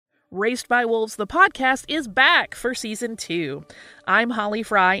Raised by Wolves, the podcast, is back for Season 2. I'm Holly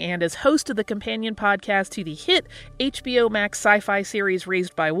Fry, and as host of the companion podcast to the hit HBO Max sci-fi series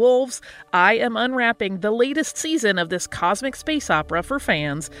Raised by Wolves, I am unwrapping the latest season of this cosmic space opera for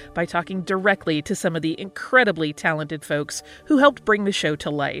fans by talking directly to some of the incredibly talented folks who helped bring the show to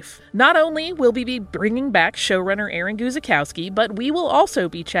life. Not only will we be bringing back showrunner Aaron Guzikowski, but we will also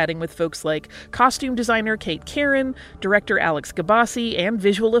be chatting with folks like costume designer Kate Karen, director Alex Gabassi, and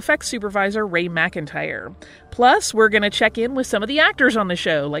visual effects supervisor Ray McIntyre. Plus, we're going to check in with some of the actors on the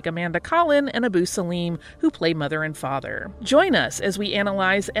show, like Amanda Collin and Abu Salim, who play mother and father. Join us as we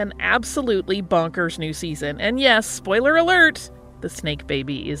analyze an absolutely bonkers new season. And yes, spoiler alert, the snake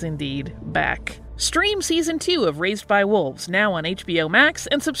baby is indeed back. Stream Season 2 of Raised by Wolves now on HBO Max,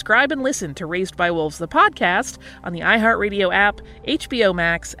 and subscribe and listen to Raised by Wolves the podcast on the iHeartRadio app, HBO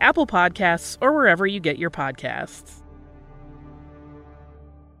Max, Apple Podcasts, or wherever you get your podcasts.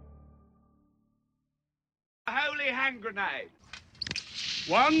 Holy hand grenade.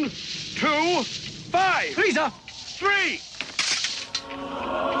 1, 2, 5. Lisa. 3.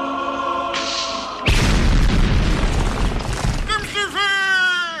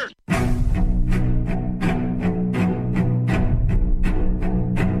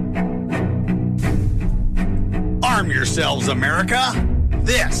 Arm yourselves, America.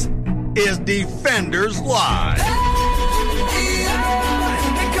 This is Defenders Live.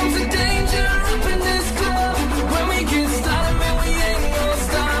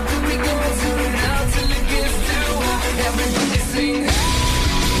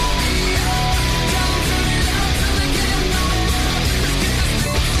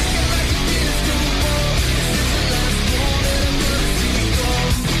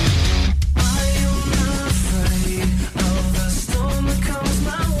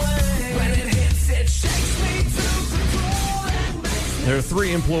 There are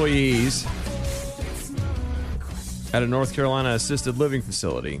 3 employees at a North Carolina assisted living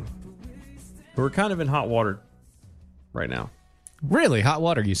facility who are kind of in hot water right now. Really? Hot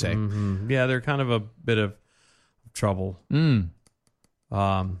water, you say? Mm-hmm. Yeah, they're kind of a bit of trouble.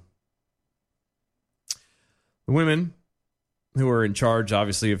 The women who are in charge,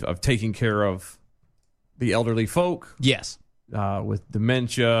 obviously, of taking care of the elderly folk. Yes. With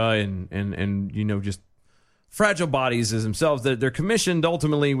dementia and you know, just fragile bodies as themselves. They're commissioned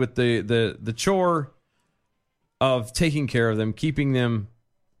ultimately with the chore of taking care of them, keeping them,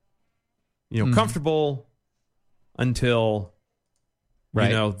 you know, comfortable until you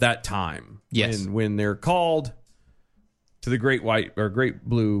know that time. Yes, and when they're called to the great white or great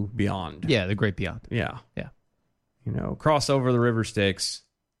blue beyond. Yeah, the great beyond. Yeah, yeah. You know, cross over the river Styx.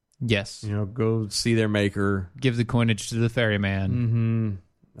 Yes. You know, go see their maker. Give the coinage to the ferryman.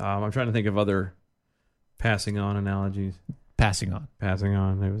 Mm-hmm. I'm trying to think of other passing on analogies. Passing on.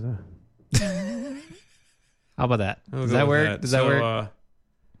 There was a. How about that? We'll Does that work? that. Does that work?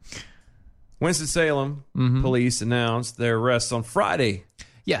 Winston-Salem police announced their arrests on Friday.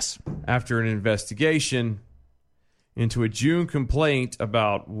 Yes. After an investigation into a June complaint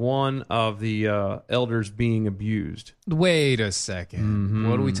about one of the elders being abused. Wait a second.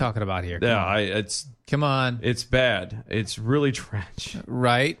 What are we talking about here? Come on. It's bad. It's really tragic.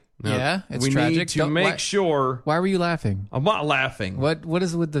 Right? Now, yeah, it's we tragic. Need to make sure. Why were you laughing? I'm not laughing. What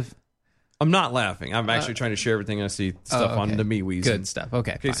is with the? I'm not laughing. I'm actually trying to share everything I see stuff on the MeWe's. Good stuff.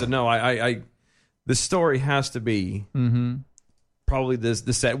 Okay. Okay. So no, I the story has to be probably this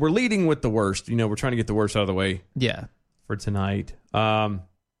set. We're leading with the worst. You know, we're trying to get the worst out of the way. Yeah. For tonight.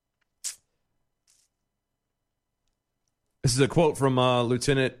 This is a quote from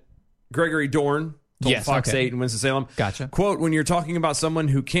Lieutenant Gregory Dorn. Told Fox 8 in Winston-Salem. Gotcha. Quote, when you're talking about someone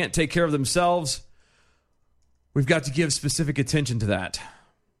who can't take care of themselves, we've got to give specific attention to that.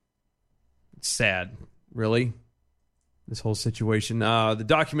 It's sad, really, this whole situation. The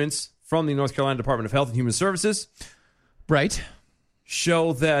documents from the North Carolina Department of Health and Human Services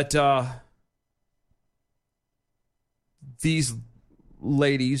show that these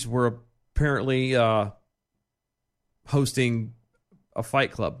ladies were apparently hosting a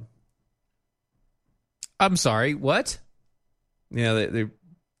fight club. I'm sorry, what? Yeah, the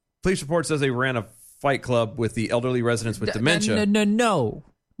police report says they ran a fight club with the elderly residents with dementia.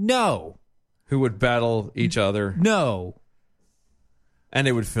 No. Who would battle each other. No. And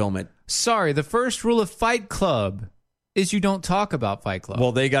they would film it. Sorry, the first rule of Fight Club is you don't talk about Fight Club.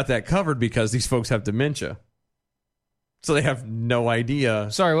 Well, they got that covered because these folks have dementia. So they have no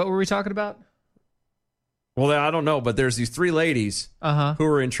idea. Sorry, what were we talking about? Well, I don't know, but there's these 3 ladies who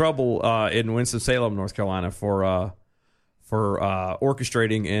are in trouble in Winston-Salem, North Carolina, for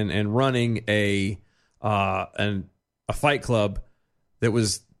orchestrating and running a fight club that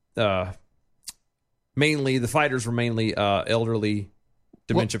was mainly the fighters were mainly elderly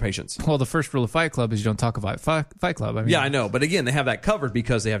dementia patients. Well, the first rule of Fight Club is you don't talk about Fight Club. I mean, Yeah, I know, but again, they have that covered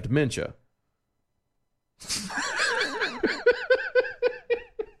because they have dementia.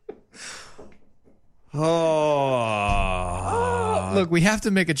 Look, we have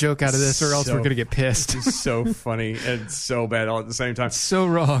to make a joke out of this, or else we're going to get pissed. It's so funny and so bad all at the same time. So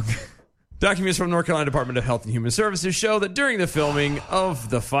wrong. Documents from North Carolina Department of Health and Human Services show that during the filming of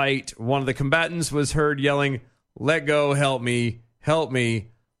the fight, one of the combatants was heard yelling, "Let go, help me,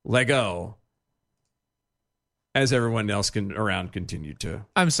 let go," as everyone else around continued to.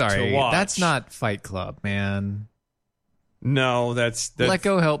 I'm sorry. To watch. That's not Fight Club, man. No, that's Let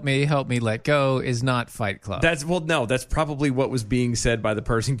go, help me, let go is not Fight Club. that's probably what was being said by the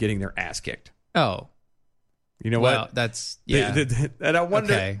person getting their ass kicked. Oh. You know Well, what? that's, yeah. And I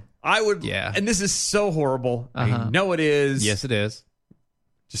wonder, Okay. I would, Yeah. and this is so horrible. I Uh-huh. know it is. Yes, it is.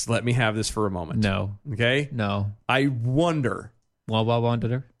 Just let me have this for a moment. No. Okay? No. I wonder Why?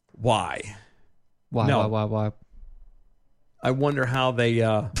 why. Why? No. Why? I wonder how they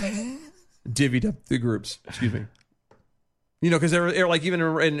divvied up the groups. Excuse me. You know, because they're like, even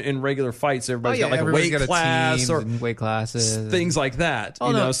in regular fights, everybody's got like a everybody's weight got class teams or and weight classes. things like that. Oh,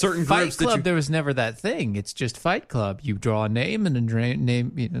 you no. know, certain Fight groups Club, that you... there was never that thing. It's just Fight Club. You draw a name, and then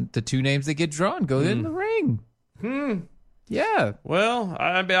name the two names that get drawn go in the ring. Yeah. Well,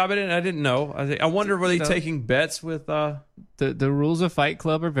 I didn't know. I wonder, were they taking bets with... The rules of Fight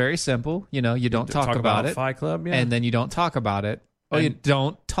Club are very simple. You know, you don't talk about it. Fight Club, yeah. And then you don't talk about it. And- you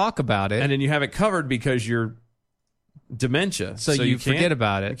don't talk about it. And then you have it covered because you're dementia. so you can't- forget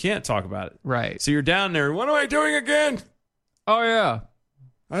about You it. can't talk about it. Right. So you're down there. What am I doing again? Oh, yeah.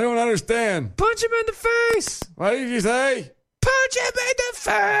 I don't understand. Punch him in the face. What did you say? Punch him in the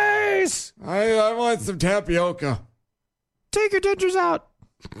face. I want some tapioca. Take your dentures out.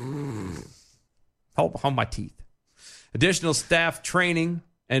 Hold my teeth. Additional staff training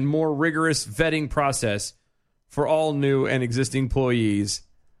and more rigorous vetting process for all new and existing employees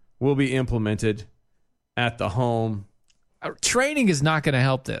will be implemented at the home. Training is not going to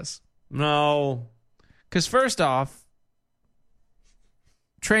help this. No. Because first off,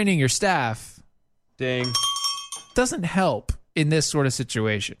 training your staff Ding. doesn't help in this sort of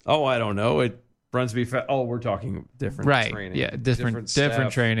situation. Oh, I don't know. It runs me fast. Oh, we're talking different Right. training. Yeah. Different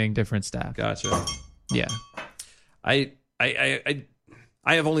staff. training, different staff. Gotcha. Yeah. I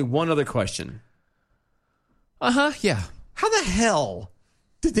have only one other question. Yeah. How the hell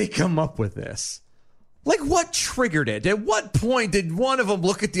did they come up with this? Like, what triggered it? At what point did one of them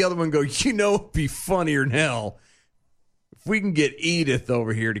look at the other one and go, you know, it'd be funnier than hell if we can get Edith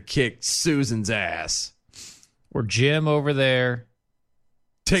over here to kick Susan's ass? Or Jim over there.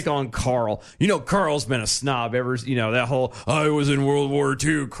 Take on Carl. You know, Carl's been a snob ever, you know, that whole, I was in World War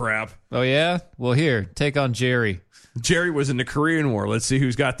II crap. Oh, yeah? Well, here, take on Jerry. Jerry was in the Korean War. Let's see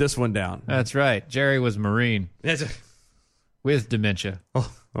who's got this one down. That's right. Jerry was Marine That's with dementia.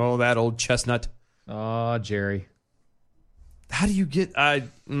 oh, that old chestnut. Oh, Jerry. How do you get... I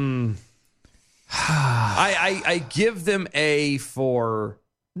give them A for...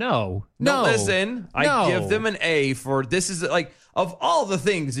 No. Listen. No. I give them an A for... This is like... Of all the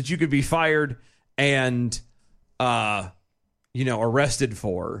things that you could be fired and, arrested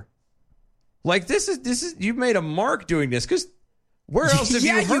for... Like, this is you've made a mark doing this, because where else have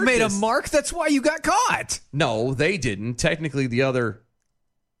you heard you made this? a mark. That's why you got caught. No, they didn't. Technically, the other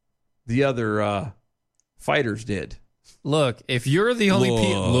fighters did. Look, if you're the only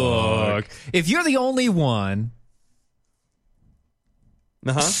if you're the only one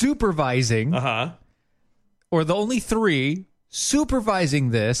supervising, or the only three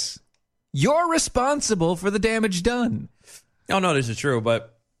supervising this, you're responsible for the damage done. Oh no, this is true,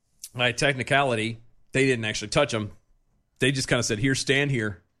 but by technicality, they didn't actually touch him. They just kind of said, "Here, stand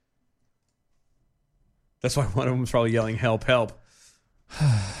here." That's why one of them was probably yelling, "Help, help."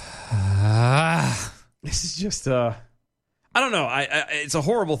 This is just, I don't know. It's a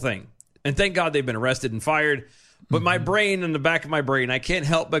horrible thing. And thank God they've been arrested and fired. But my brain, in the back of my brain, I can't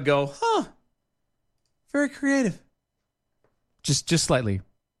help but go, very creative. Just slightly.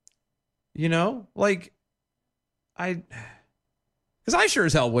 You know? Like, because I sure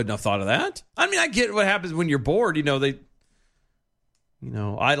as hell wouldn't have thought of that. I mean, I get what happens when you're bored. You know,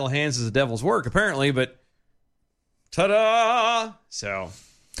 idle hands is the devil's work, apparently, but ta-da! So,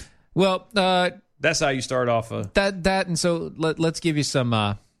 well, that's how you start off that, and so let's give you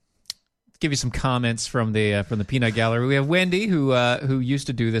some comments from the peanut gallery. We have Wendy who used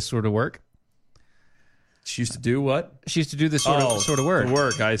to do this sort of work. She used to do what? She used to do this sort of work. The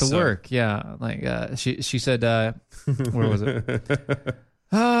work, work, yeah. Like she said, where was it?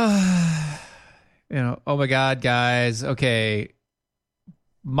 Oh my God, guys. Okay.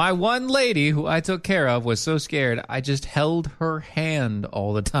 My one lady who I took care of was so scared, I just held her hand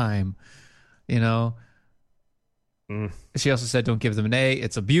all the time. She also said, don't give them an A.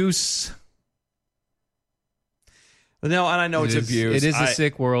 It's abuse. No, and I know it's abuse. It is a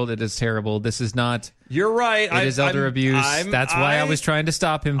sick world. It is terrible. This is not. You're right. It is elder abuse. That's why I was trying to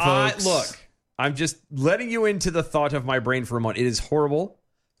stop him, folks. Look, I'm just letting you into the thought of my brain for a moment. It is horrible.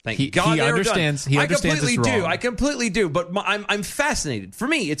 Thank God he understands. He understands it's wrong. I completely do. But I'm fascinated. For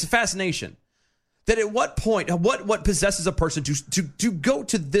me, it's a fascination. That at what point, what possesses a person to go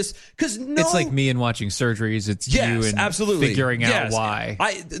to this? Because it's like me and watching surgeries. It's you and absolutely figuring out why.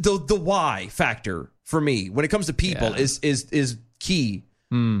 The why factor for me when it comes to people is key.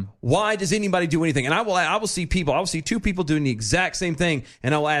 Why does anybody do anything? And I will see people. I will see two people doing the exact same thing,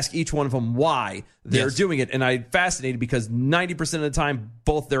 and I will ask each one of them why they're doing it. And I'm fascinated because 90% of the time,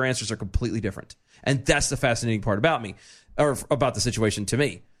 both their answers are completely different, and that's the fascinating part about me, or about the situation to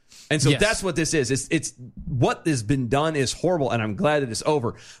me. And so that's what this is. It's what has been done is horrible, and I'm glad that it's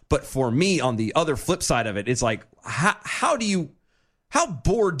over. But for me, on the other flip side of it, it's like how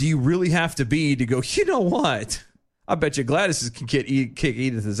bored do you really have to be to go? You know what? I bet you Gladys can kick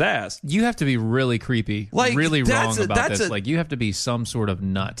Edith's ass. You have to be really creepy, really wrong about this. Like you have to be some sort of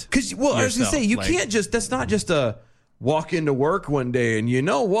nut. Because I was going to say you can't just. That's not just a walk into work one day and you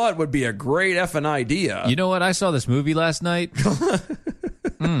know what would be a great effing idea. You know what? I saw this movie last night.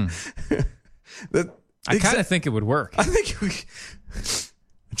 I kind of think it would work. I think.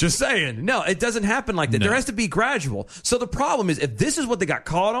 Just saying. No, it doesn't happen like that. No. There has to be gradual. So the problem is, if this is what they got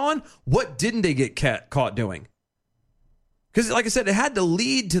caught on, what didn't they get caught doing? Because, like I said, it had to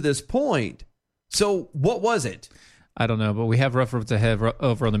lead to this point. So, what was it? I don't know, but we have Rough to Head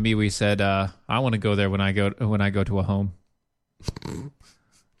over on the MeWe said, "I want to go there when I go to a home."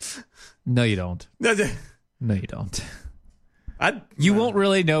 No, you don't. No, you don't. You won't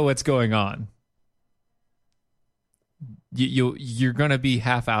really know what's going on. You're gonna be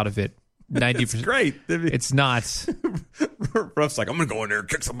half out of it. 90%. It's great. It's not. Ruff's like, I'm gonna go in there and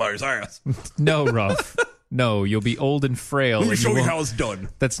kick somebody's ass. No, Ruff. No, you'll be old and frail. Let me show you how it's done.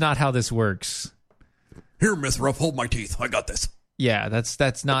 That's not how this works. Here, Miss Ruff, hold my teeth. I got this. Yeah,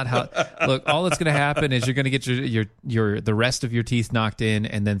 that's not how. Look, all that's going to happen is you're going to get the rest of your teeth knocked in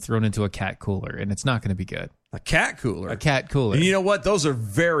and then thrown into a cat cooler, and it's not going to be good. A cat cooler. A cat cooler. And you know what? Those are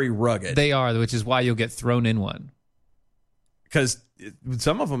very rugged. They are, which is why you'll get thrown in one. Because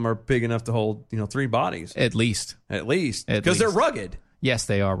some of them are big enough to hold 3 bodies. At least. Because they're rugged. Yes,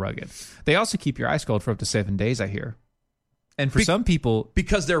 they are rugged. They also keep your ice cold for up to 7 days, I hear. And for some people,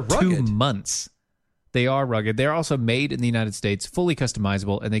 because they're rugged. 2 months. They are rugged. They're also made in the United States, fully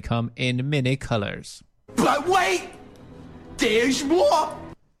customizable, and they come in many colors. But wait! There's more!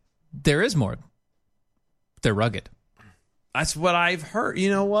 There is more. They're rugged. That's what I've heard.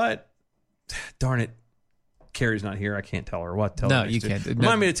 You know what? Darn it. Carrie's not here. I can't tell her what. No, you can't.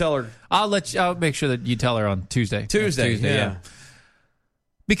 Remind me to tell her. I'll make sure that you tell her on Tuesday. Tuesday, yeah.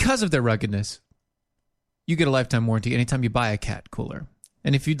 Because of their ruggedness, you get a lifetime warranty anytime you buy a cat cooler.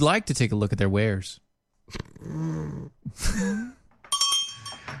 And if you'd like to take a look at their wares, go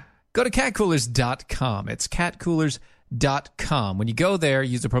to catcoolers.com. It's catcoolers.com. When you go there,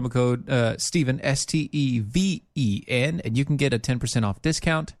 use the promo code Steven, STEVEN, and you can get a 10% off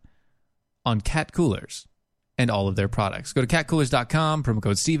discount on cat coolers and all of their products. Go to catcoolers.com, promo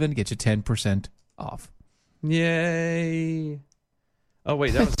code Steven, get you 10% off. Yay. Oh,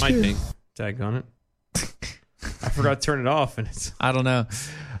 wait, that was my thing. Tag on it. I forgot to turn it off. And it's. I don't know.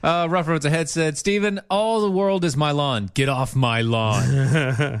 Rough Roads Ahead said, Steven, all the world is my lawn. Get off my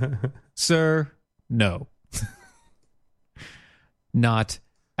lawn. Sir, no. Not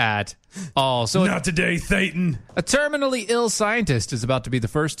at all. So not today, Thetan. A terminally ill scientist is about to be the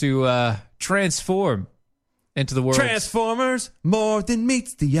first to transform into the world. Transformers, more than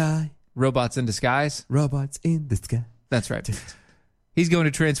meets the eye. Robots in disguise. Robots in the sky. That's right. He's going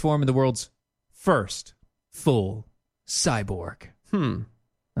to transform in the world's first full cyborg.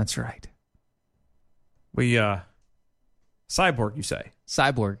 That's right. Cyborg, you say?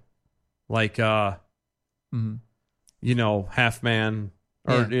 Cyborg. Like, half man,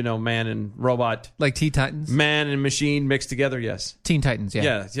 or, man and robot. Like Teen Titans? Man and machine mixed together, yes. Teen Titans,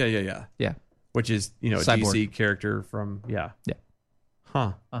 yeah. Yeah. Which is, a Cyborg. DC character from, Yeah.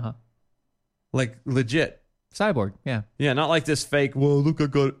 Huh. Uh-huh. Like, legit. Cyborg, yeah. Yeah, not like this fake, well, look, I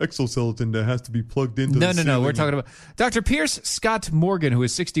got an exoskeleton that has to be plugged into the ceiling. No. We're talking about Dr. Pierce Scott Morgan, who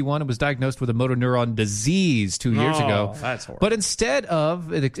is 61 and was diagnosed with a motor neuron disease 2 years ago. That's horrible. But instead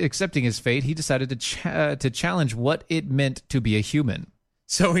of accepting his fate, he decided to challenge what it meant to be a human.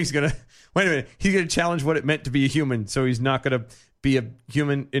 So he's going to, wait a minute, he's going to challenge what it meant to be a human. So he's not going to be a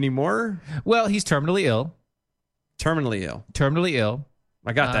human anymore? Well, he's terminally ill. Terminally ill. Terminally ill.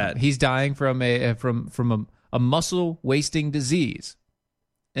 I got that. He's dying from a muscle wasting disease,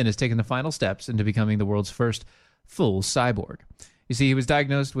 and has taken the final steps into becoming the world's first full cyborg. You see, he was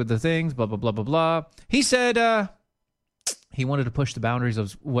diagnosed with the things, blah blah blah blah blah. He said he wanted to push the boundaries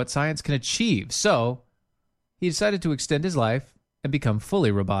of what science can achieve, so he decided to extend his life and become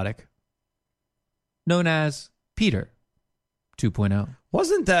fully robotic, known as Peter 2.0.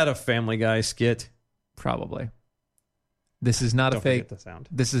 Wasn't that a Family Guy skit? Probably. This is not Don't a fake. forget the sound.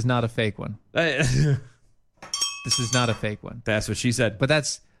 This is not a fake one. This is not a fake one. That's what she said. But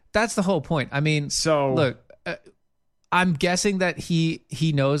that's the whole point. I mean, So- look, I'm guessing that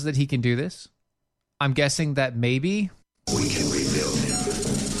he knows that he can do this. I'm guessing that maybe We can rebuild him.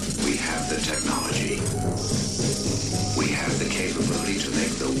 We have the technology. We have the capability to make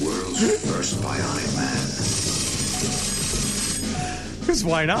the world's first bionic man. Because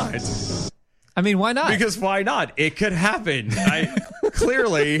why not? I mean, why not? Because why not? It could happen.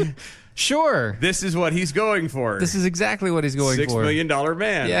 Clearly, sure, this is what he's going for. this is exactly what he's going $6 for. million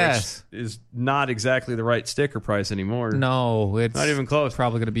man. Yes. Which is not exactly the right sticker price anymore. No, it's Not even close.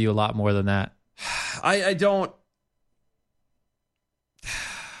 Probably going to be a lot more than that. I don't.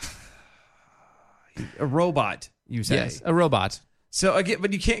 A robot, you say? Yes, a robot. So again,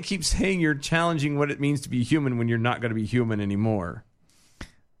 but you can't keep saying you're challenging what it means to be human when you're not going to be human anymore.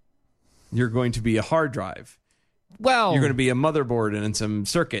 You're going to be a hard drive. Well, You're going to be a motherboard and some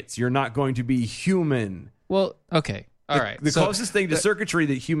circuits. You're not going to be human. well, okay, all right. The So, closest thing to circuitry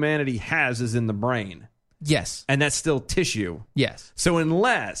that humanity has is in the brain, yes, and that's still tissue. yes, So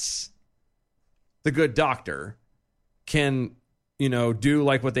unless the good doctor can, do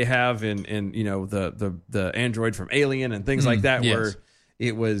like what they have in the android from Alien and things like that, yes. where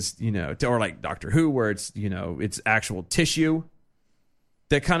it was, or like Doctor Who, where it's, it's actual tissue.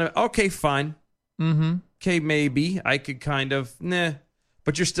 That kind of, okay, fine. mm-hmm. Okay, maybe I could kind of,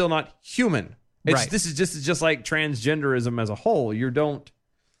 but you're still not human. Right. This is just like transgenderism as a whole. You're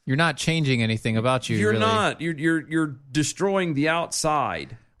not changing anything about you. You're really. not. You're destroying the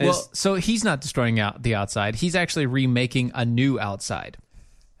outside. Well, so he's not destroying the outside. He's actually remaking a new outside.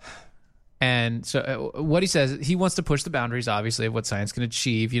 And so what he says, he wants to push the boundaries, obviously, of what science can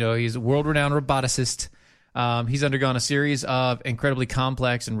achieve. He's a world-renowned roboticist. He's undergone a series of incredibly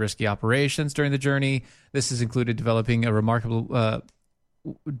complex and risky operations during the journey. This has included developing a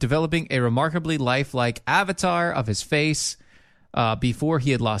remarkably lifelike avatar of his face before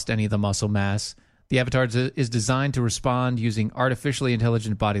he had lost any of the muscle mass. The avatar is designed to respond using artificially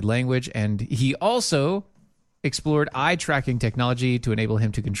intelligent body language, and he also explored eye tracking technology to enable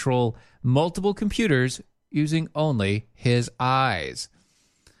him to control multiple computers using only his eyes.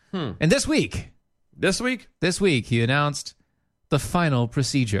 And this week, he announced the final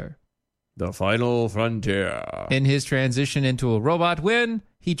procedure. The final frontier. In his transition into a robot when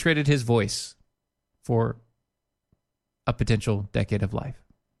he traded his voice for a potential decade of life.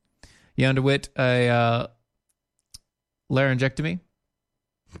 He underwent a laryngectomy,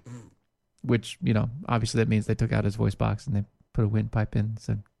 which, obviously that means they took out his voice box and they put a windpipe in.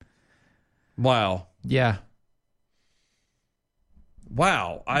 So, Wow. yeah.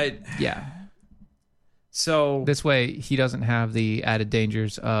 Wow. Yeah. So This way, he doesn't have the added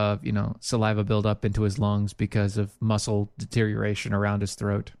dangers of, saliva buildup into his lungs because of muscle deterioration around his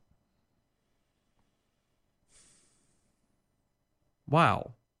throat.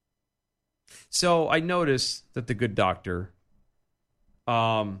 wow. So I noticed that the good doctor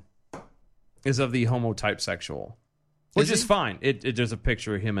is of the homotype sexual, which is fine. There's a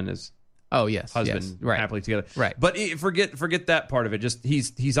picture of him and his Oh, yes. husband yes, right. happily together. Right. But forget that part of it. Just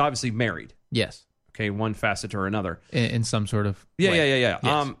he's obviously married. Yes. Okay, one facet or another. In some sort of Yeah. way.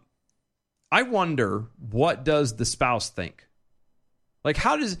 Yes. I wonder, what does the spouse think? Like,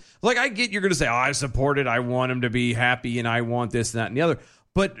 how does, like, I get you're going to say, I support it, I want him to be happy, and I want this and that and the other.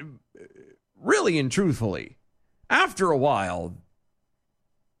 But really and truthfully, after a while,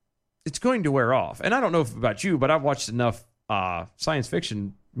 it's going to wear off. And I don't know about you, but I've watched enough science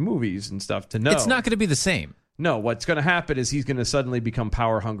fiction movies and stuff to know. It's not going to be the same. No, what's going to happen is he's going to suddenly become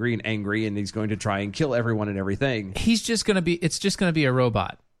power hungry and angry, and he's going to try and kill everyone and everything. It's just going to be a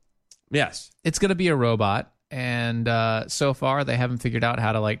robot. Yes. It's going to be a robot. And so far, they haven't figured out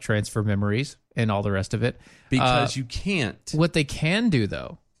how to transfer memories and all the rest of it. Because you can't. What they can do,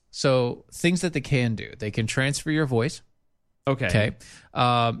 though, so things that they can do, they can transfer your voice. Okay.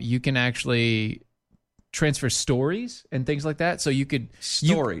 You can actually transfer stories and things like that. So you could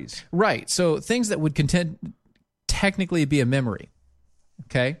Stories. right. So things that would technically be a memory.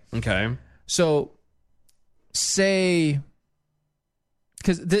 Okay? Okay. So, say,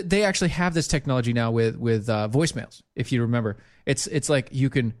 because they actually have this technology now with voicemails. If you remember, it's like you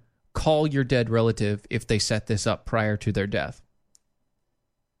can call your dead relative if they set this up prior to their death.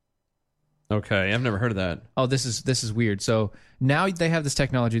 Okay, I've never heard of that. Oh, this is weird. So now they have this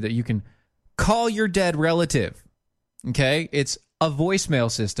technology that you can call your dead relative. Okay, it's a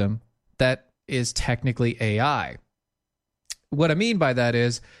voicemail system that is technically AI. What I mean by that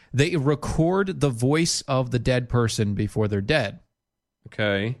is they record the voice of the dead person before they're dead.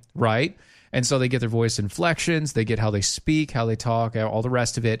 Okay. Right? And so they get their voice inflections, they get how they speak, how they talk, all the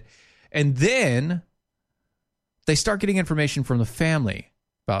rest of it. And then they start getting information from the family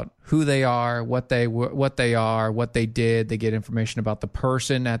about who they are, what they are, what they did. They get information about the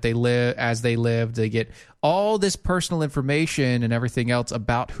person as they lived. They get all this personal information and everything else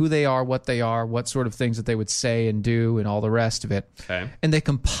about who they are, what sort of things that they would say and do, and all the rest of it. Okay. And they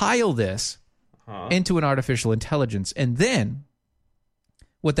compile this into an artificial intelligence. And then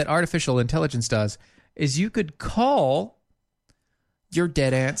what that artificial intelligence does is you could call your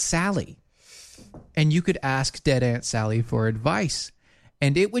dead Aunt Sally, and you could ask dead Aunt Sally for advice.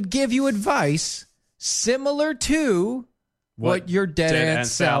 And it would give you advice similar to what your dead Aunt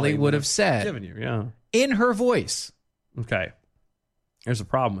Sally would have said given you, yeah, in her voice. Okay. There's a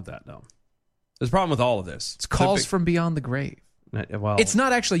problem with that, though. There's a problem with all of this. It's calls from beyond the grave. Well, It's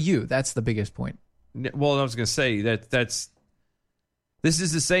not actually you. That's the biggest point. Well, I was going to say this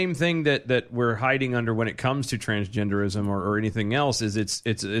is the same thing that we're hiding under when it comes to transgenderism or anything else. Is it's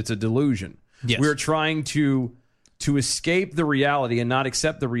a delusion. Yes. We're trying to escape the reality and not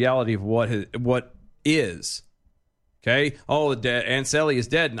accept the reality of what is. Okay? Oh, Aunt Sally is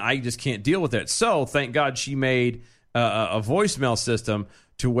dead, and I just can't deal with it. So, thank God she made a voicemail system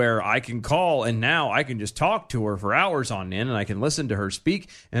to where I can call, and now I can just talk to her for hours on end, and I can listen to her speak,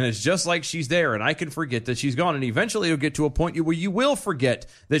 and it's just like she's there, and I can forget that she's gone. And eventually it'll get to a point where you will forget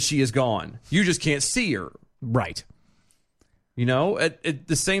that she is gone. You just can't see her. Right. You know?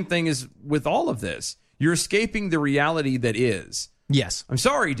 The same thing is with all of this. You're escaping the reality that is. Yes. I'm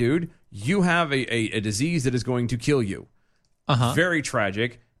sorry, dude. You have a disease that is going to kill you. Very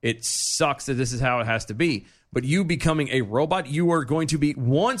tragic. It sucks that this is how it has to be. But you becoming a robot, you are going to be,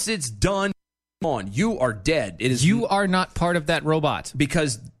 once it's done, you are dead. It is You are not part of that robot.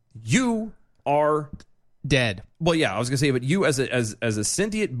 because you are Dead. Well, yeah, I was going to say, but you as a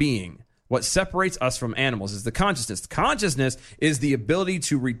sentient being, what separates us from animals is the consciousness. The consciousness is the ability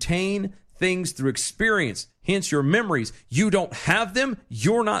to retain things through experience, hence your memories. You don't have them,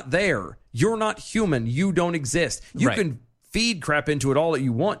 you're not there. You're not human. You don't exist. You Right. can feed crap into it all that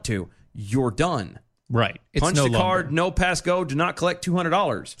you want to. You're done. Right. It's Punch no the longer. card, no pass go, do not collect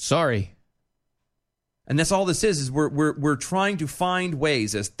 $200. Sorry. And that's all this is we're trying to find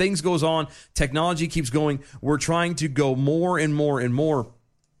ways. As things goes on, technology keeps going, we're trying to go more and more and more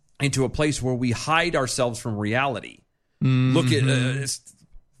into a place where we hide ourselves from reality. Look at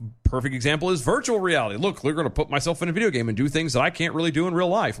perfect example is virtual reality. Look, we're going to put myself in a video game and do things that I can't really do in real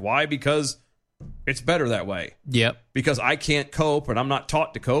life. Why? Because it's better that way. Yep. Because I can't cope, and I'm not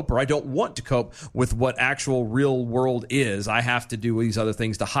taught to cope, or I don't want to cope with what actual real world is. I have to do these other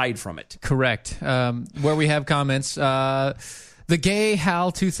things to hide from it. Correct. Where we have comments, the gay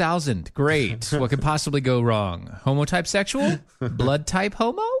Hal 2000. Great. What could possibly go wrong? Homotype sexual? Blood type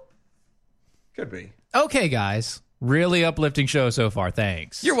homo? Could be. Okay, guys. Really uplifting show so far.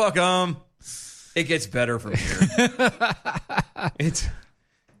 Thanks. You're welcome. It gets better from here.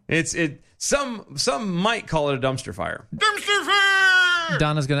 Some might call it a dumpster fire. Dumpster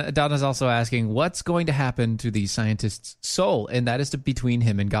fire. Donna's also asking, what's going to happen to the scientist's soul? And that is between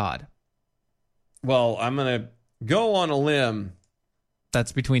him and God. Well, I'm gonna go on a limb.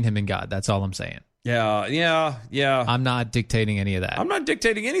 That's between him and God. That's all I'm saying. Yeah. I'm not dictating any of that. I'm not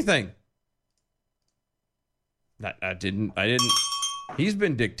dictating anything. I didn't. He's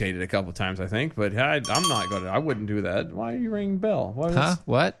been dictated a couple times, I think, but I'm not going to. I wouldn't do that. Why are you ringing the bell? Huh?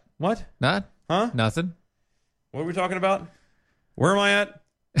 What? What? Not? Huh? Nothing. What are we talking about? Where am I at?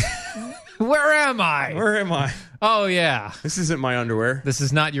 Where am I? Where am I? Oh, yeah. This isn't my underwear. This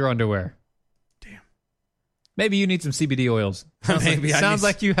is not your underwear. Damn. Maybe you need some CBD oils. Sounds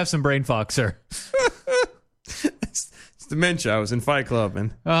like you have some brain fog, sir. It's dementia. I was in Fight Club,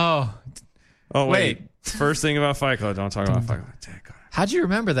 and Oh, wait. First thing about Fight Club. Don't talk about Fight Club. how'd you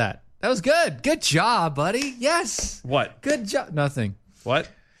remember that? That was good. Good job, buddy. Yes. What? Good job. Nothing. What?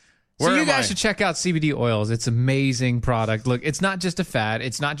 So Where you am guys I? should check out CBD oils. It's an amazing product. Look, it's not just a fad.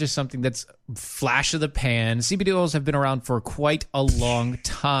 It's not just something that's flash of the pan. CBD oils have been around for quite a long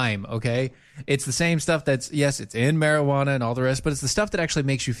time, okay? It's the same stuff that's, yes, it's in marijuana and all the rest, but it's the stuff that actually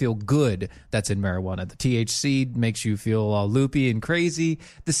makes you feel good that's in marijuana. The THC makes you feel all loopy and crazy.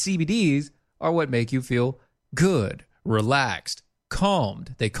 The CBDs are what make you feel good, relaxed,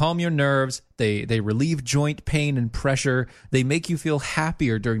 calmed. They calm your nerves. They relieve joint pain and pressure. They make you feel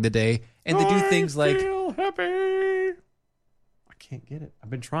happier during the day. And they do things like, feel happy. I can't get it. I've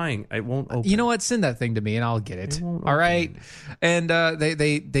been trying. I won't open. you know what? Send that thing to me and I'll get it. It won't All right. And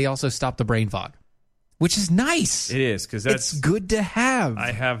they also stop the brain fog, which is nice. It is, because It's that's... good to have.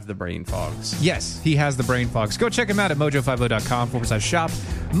 I have the brain fogs. Yes, he has the brain fogs. Go check him out at mojo50.com/shop.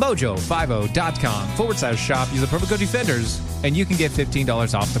 Mojo50.com/shop. Use the promo code Defenders, and you can get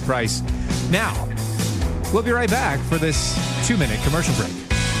 $15 off the price. Now, we'll be right back for this 2-minute commercial break.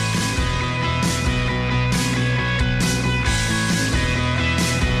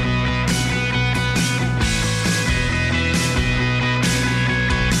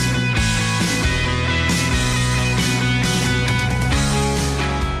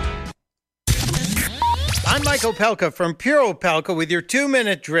 I'm Mike Opelka from Pure Opelka with your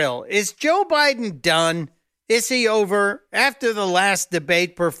 2-minute drill. Is Joe Biden done? Is he over? After the last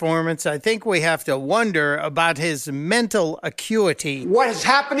debate performance, I think we have to wonder about his mental acuity. What is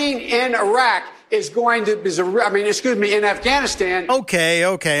happening in Iraq is going to, in Afghanistan.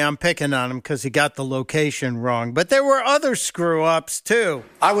 Okay, I'm picking on him because he got the location wrong. But there were other screw-ups, too.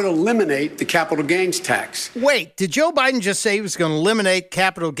 I would eliminate the capital gains tax. Wait, did Joe Biden just say he was going to eliminate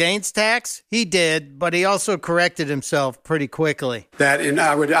capital gains tax? He did, but he also corrected himself pretty quickly.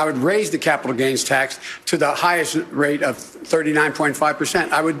 I would raise the capital gains tax to the highest rate of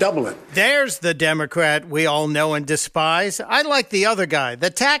 39.5%. I would double it. There's the Democrat we all know and despise. I like the other guy, the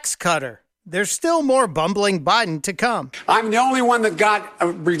tax cutter. There's still more bumbling Biden to come. I'm the only one that got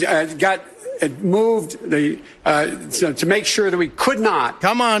moved to make sure that we could not.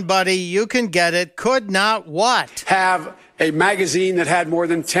 Come on, buddy. You can get it. Could not what? Have a magazine that had more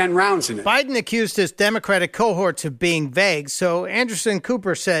than 10 rounds in it. Biden accused his Democratic cohorts of being vague, so Anderson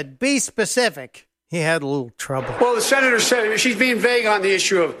Cooper said, be specific. He had a little trouble. Well, the senator said she's being vague on the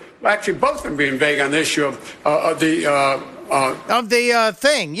issue of, actually both of them being vague on the issue of the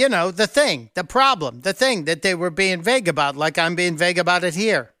thing, the problem, the thing that they were being vague about, like I'm being vague about it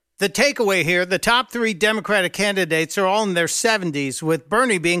here. The takeaway here, the top 3 Democratic candidates are all in their 70s, with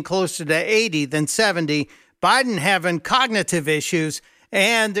Bernie being closer to 80 than 70, Biden having cognitive issues,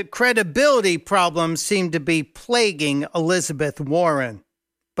 and credibility problems seem to be plaguing Elizabeth Warren.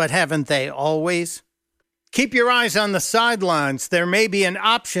 But haven't they always? Keep your eyes on the sidelines. There may be an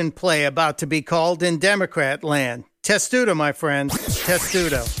option play about to be called in Democrat land. Testudo, my friends.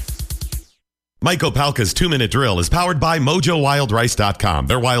 Testudo. Mike Opelka's 2-minute drill is powered by MojoWildRice.com.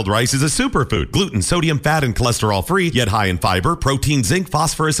 Their wild rice is a superfood, gluten, sodium, fat, and cholesterol-free, yet high in fiber, protein, zinc,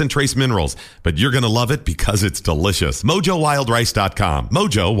 phosphorus, and trace minerals. But you're going to love it because it's delicious. MojoWildRice.com.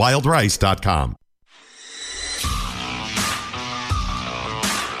 MojoWildRice.com.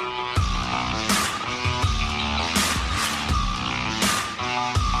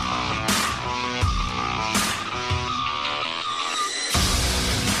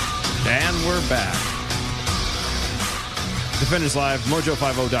 And we're back. Defenders Live,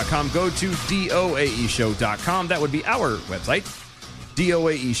 mojo50.com. Go to doaeshow.com. That would be our website.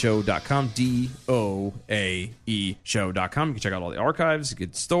 doaeshow.com. doaeshow.com. You can check out all the archives. You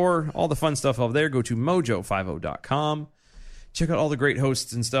can store all the fun stuff over there. Go to mojo50.com. Check out all the great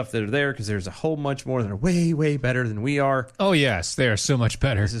hosts and stuff that are there, because there's a whole bunch more that are way, way better than we are. Oh, yes, they are so much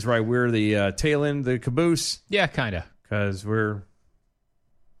better. This is right. We're the tail end of the caboose. Yeah, kind of. Because we're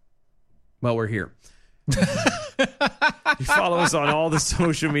here. You follow us on all the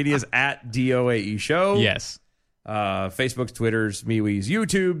social medias at DOAE Show. Yes. Facebook's, Twitter's, MeWe's,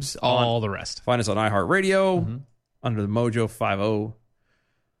 YouTube's. All the rest. Find us on iHeartRadio under the Mojo 50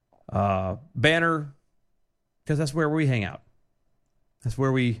 banner, because that's where we hang out. That's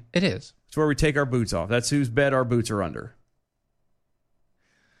where we... It is. It's where we take our boots off. That's whose bed our boots are under.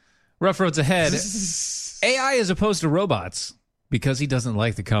 Rough roads ahead. AI is opposed to robots because he doesn't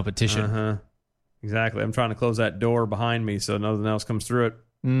like the competition. Exactly. I'm trying to close that door behind me so nothing else comes through it.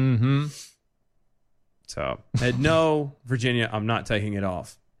 Mm-hmm. So, no, Virginia, I'm not taking it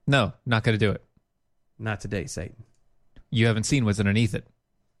off. No, not going to do it. Not today, Satan. You haven't seen what's underneath it.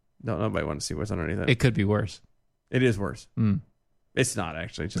 No, nobody wants to see what's underneath it. It could be worse. It is worse. Mm. It's not,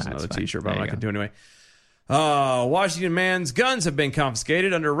 actually. It's just Nah, another it's fine. T-shirt, but There I'm you not going go. to do it anyway. Washington man's guns have been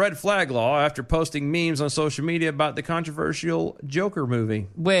confiscated under red flag law after posting memes on social media about the controversial Joker movie.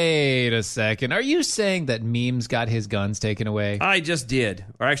 Wait a second. Are you saying that memes got his guns taken away? I just did.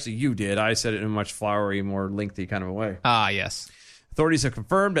 Or actually, you did. I said it in a much flowery, more lengthy kind of a way. Ah, yes. Authorities have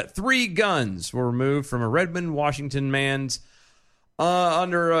confirmed that 3 guns were removed from a Redmond, Washington man's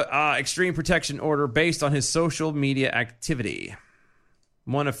under extreme protection order based on his social media activity.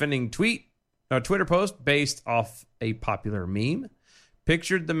 One offending Twitter post based off a popular meme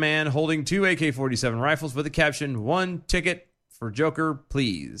pictured the man holding 2 AK-47 rifles with the caption, "One ticket for Joker,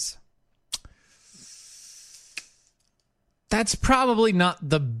 please." That's probably not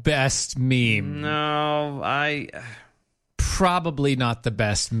the best meme. No, Probably not the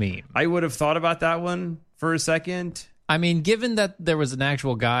best meme. I would have thought about that one for a second. I mean, given that there was an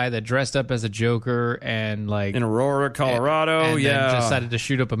actual guy that dressed up as a Joker and like in Aurora, Colorado, and then decided to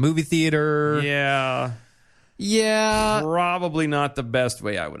shoot up a movie theater. Yeah. Probably not the best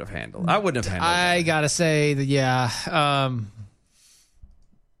way I would have handled. I wouldn't have handled it. I gotta say that, yeah.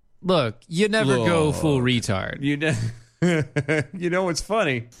 Look, you never go full retard. You know what's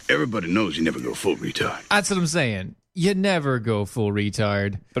funny? Everybody knows you never go full retard. That's what I'm saying. You never go full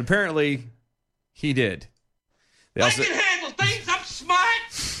retard. But apparently, he did. I can handle things. I'm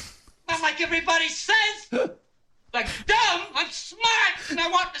smart. Not like everybody says. Like dumb. I'm smart and I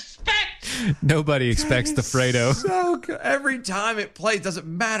want respect. Nobody expects the Fredo. So good. Every time it plays, doesn't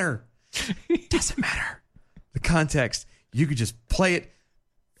matter. Doesn't matter. The context. You could just play it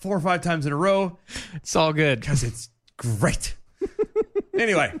 4 or 5 times in a row. It's all good. Because it's great.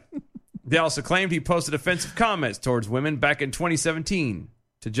 Anyway, they also claimed he posted offensive comments towards women back in 2017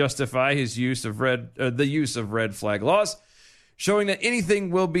 to justify his use of the use of red flag laws, showing that anything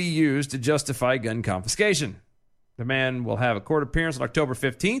will be used to justify gun confiscation. The man will have a court appearance on October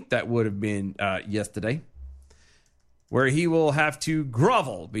 15th. That would have been yesterday, where he will have to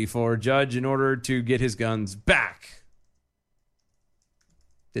grovel before a judge in order to get his guns back.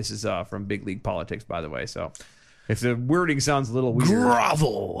 This is from Big League Politics, by the way. So if the wording sounds a little weird,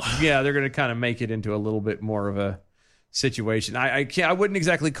 grovel. Yeah, they're going to kind of make it into a little bit more of a situation. I wouldn't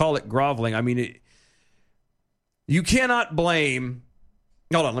exactly call it groveling. I mean, you cannot blame.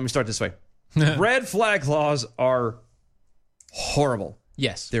 Hold on, let me start this way. Red flag laws are horrible.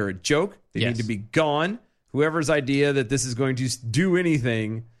 Yes. They're a joke. They need to be gone. Whoever's idea that this is going to do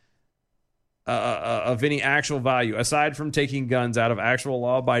anything of any actual value, aside from taking guns out of actual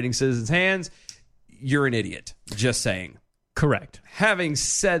law-abiding citizens' hands, you're an idiot. Just saying. Correct. Having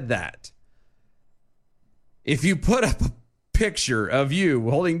said that, if you put up a picture of you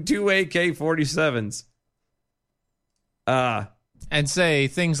holding 2 AK-47s, and say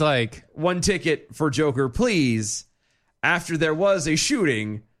things like, "One ticket for Joker, please," after there was a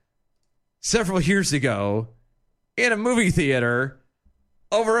shooting several years ago in a movie theater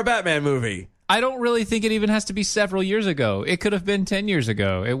over a Batman movie. I don't really think it even has to be several years ago. It could have been 10 years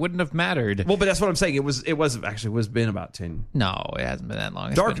ago. It wouldn't have mattered. Well, but that's what I'm saying. It was been about 10. No, it hasn't been that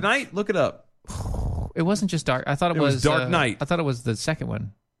long. Dark Knight, look it up. It wasn't just Dark. I thought it was Dark Knight. I thought it was the second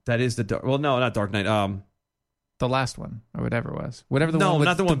one. That is the Dark. Well, no, not Dark Knight. The last one, or whatever it was. Whatever the no, one with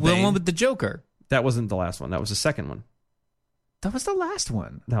not the one. The one with the Joker. That wasn't the last one. That was the second one. That was the last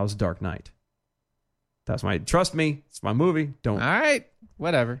one. That was Dark Knight. That's my. Trust me, it's my movie. Don't. All right,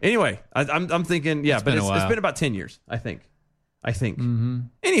 whatever. Anyway, I'm thinking. Yeah, but it's been about 10 years. I think. Mm-hmm.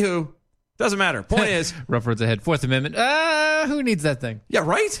 Anywho, doesn't matter. Point is, rough words ahead. Fourth Amendment. Who needs that thing? Yeah,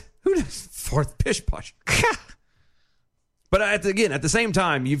 right. Who does fourth pish posh? But at the same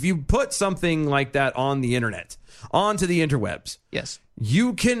time, if you put something like that on the internet, onto the interwebs, yes,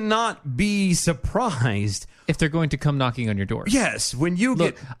 you cannot be surprised if they're going to come knocking on your door. Yes, when you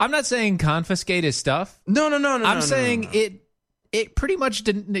Look, I'm not saying confiscate his stuff. No. I'm saying it pretty much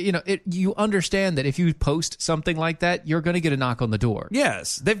didn't. You understand that if you post something like that, you're going to get a knock on the door.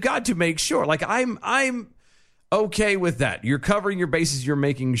 Yes, they've got to make sure. Like I'm okay with that. You're covering your bases. You're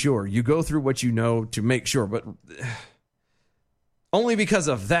making sure you go through what you know to make sure, but. Only because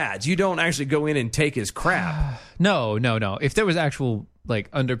of that. You don't actually go in and take his crap. No. If there was actual like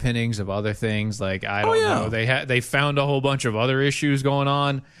underpinnings of other things, like I don't know, they found a whole bunch of other issues going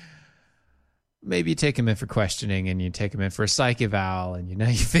on. Maybe you take him in for questioning and you take him in for a psych eval and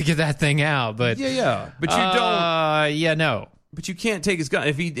you figure that thing out. But yeah. But you don't. No. But you can't take his gun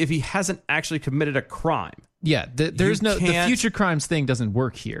if he hasn't actually committed a crime. Yeah, the future crimes thing doesn't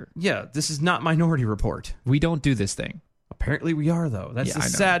work here. Yeah, this is not Minority Report. We don't do this thing. Apparently we are, though. That's the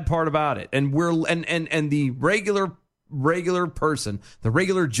sad part about it. And we're and the regular regular person, the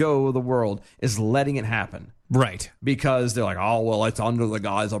regular Joe of the world, is letting it happen. Right. Because they're like, oh, well, it's under the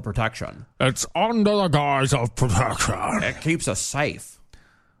guise of protection. It's under the guise of protection. It keeps us safe.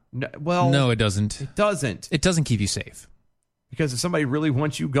 No, it doesn't. It doesn't. It doesn't keep you safe. Because if somebody really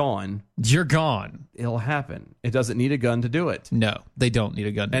wants you gone, you're gone. It'll happen. It doesn't need a gun to do it. No, they don't need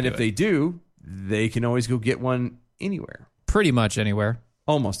a gun to do it. And if they do, they can always go get one anywhere. Pretty much anywhere.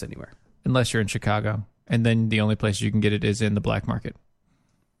 Almost anywhere. Unless you're in Chicago. And then the only place you can get it is in the black market.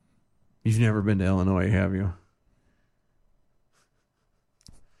 You've never been to Illinois, have you?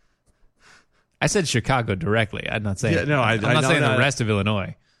 I said Chicago directly. I'm not saying. Yeah, no, I'm not saying the rest of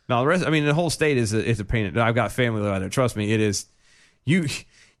Illinois. No, the rest. I mean, the whole state is a pain. I've got family out there. Trust me, it is.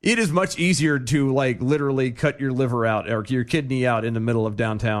 It is much easier to like literally cut your liver out or your kidney out in the middle of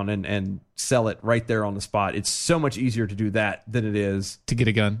downtown and sell it right there on the spot. It's so much easier to do that than it is to get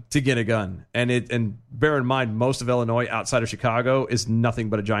a gun. And bear in mind, most of Illinois outside of Chicago is nothing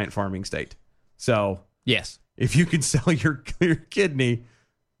but a giant farming state. So yes, if you can sell your kidney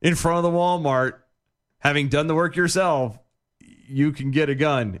in front of the Walmart, having done the work yourself, you can get a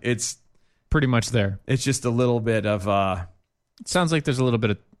gun. It's pretty much there. It's just a little bit of it sounds like there's a little bit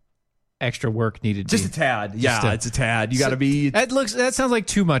of extra work needed. Just a tad. Yeah, it's a tad. You got to be. That sounds like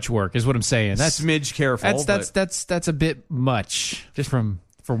too much work, is what I'm saying. That's smidge careful. That's a bit much. Just from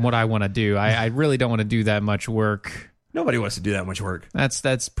what I want to do. I really don't want to do that much work. Nobody wants to do that much work.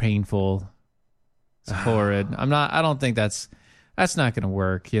 That's painful. It's horrid. I don't think that's not going to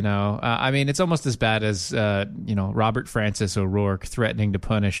work. You know. I mean, it's almost as bad as Robert Francis O'Rourke threatening to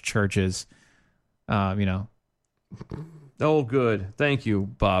punish churches. Oh, good. Thank you,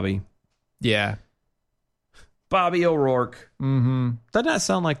 Bobby. Yeah. Bobby O'Rourke. Mm-hmm. Doesn't that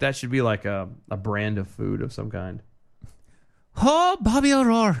sound like that should be like a brand of food of some kind? Oh, Bobby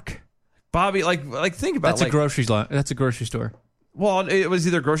O'Rourke. Bobby, like think about that's a grocery store. That's a grocery store. Well, it was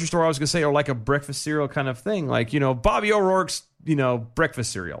either a grocery store, I was going to say, or like a breakfast cereal kind of thing. Like, Bobby O'Rourke's,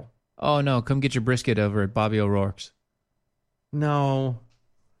 breakfast cereal. Oh, no. Come get your brisket over at Bobby O'Rourke's. No.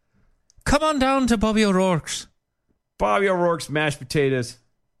 Come on down to Bobby O'Rourke's. Bobby O'Rourke's mashed potatoes.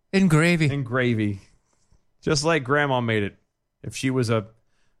 In gravy. In gravy. Just like Grandma made it. If she was a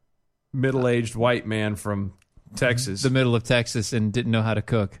middle-aged white man from Texas. The middle of Texas and didn't know how to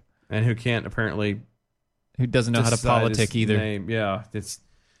cook. And who can't apparently... Who doesn't know how to politic either. Name. Yeah.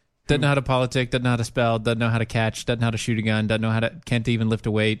 Doesn't know how to politic, doesn't know how to spell, doesn't know how to catch, doesn't know how to shoot a gun, can't even lift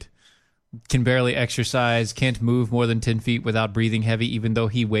a weight, can barely exercise, can't move more than 10 feet without breathing heavy, even though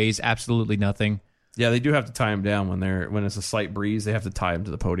he weighs absolutely nothing. Yeah, they do have to tie him down when it's a slight breeze. They have to tie him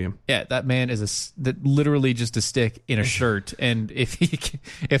to the podium. Yeah, that man is literally just a stick in a shirt, and if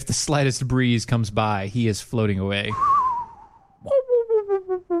the slightest breeze comes by, he is floating away.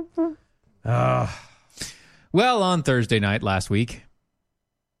 Well, on Thursday night last week,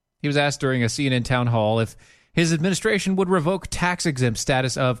 he was asked during a CNN town hall if his administration would revoke tax-exempt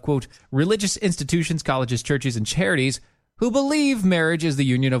status of, quote, religious institutions, colleges, churches, and charities who believe marriage is the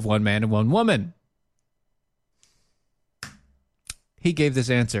union of one man and one woman. He gave this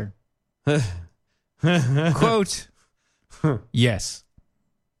answer. Quote, yes.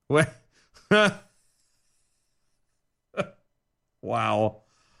 Wow.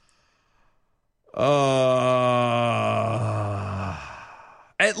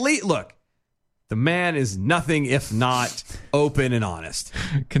 At least, look, the man is nothing if not open and honest.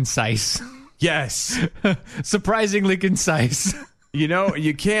 Concise. Yes. Surprisingly concise.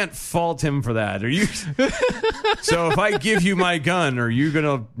 You can't fault him for that. So if I give you my gun, are you going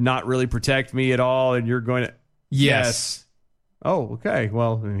to not really protect me at all? And you're going to... Yes. Oh, okay.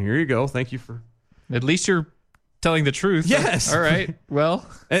 Well, here you go. Thank you for... At least you're telling the truth. Yes. All right. Well...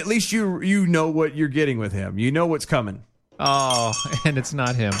 At least you know what you're getting with him. You know what's coming. Oh, and it's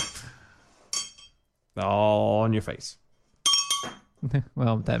not him. All on your face.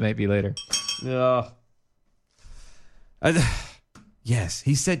 Well, that may be later. Yes,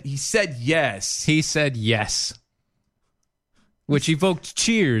 he said yes. He said yes. Which evoked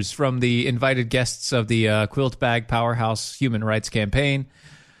cheers from the invited guests of the Quilt Bag Powerhouse Human Rights Campaign,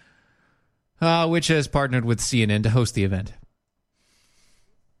 which has partnered with CNN to host the event.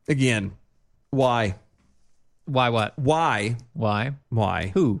 Again, why? Why what? Why? Why?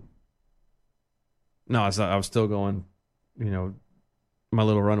 Why? Who? No, I was still going, my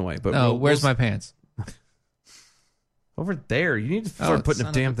little runaway. But where's my pants? Over there. You need to start putting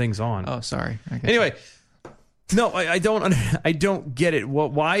the damn things on. Oh, sorry. Anyway, no, I don't get it.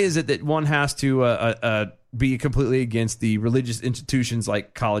 Why is it that one has to be completely against the religious institutions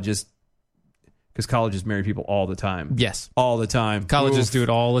like colleges, because colleges marry people all the time. Yes. All the time. Colleges Oof. do it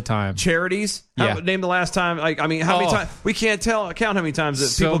all the time. Charities? Yeah. Name the last time. How many times? We can't count how many times that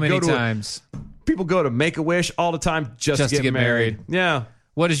So people many go to times. people go to Make-A-Wish all the time just to get married. Yeah.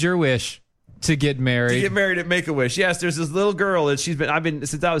 What is your wish? To get married. To get married at Make-A-Wish. Yes, there's this little girl that I've been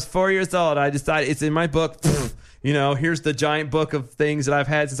since I was 4 years old. I decided it's in my book. Here's the giant book of things that I've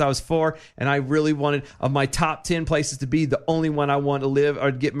had since I was 4, and I really wanted, of my top 10 places to be, the only one I want to live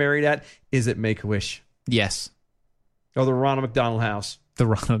or get married at is at Make-A-Wish. Yes. Or the Ronald McDonald House. The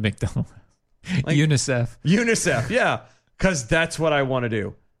Ronald McDonald. UNICEF, yeah. Because that's what I want to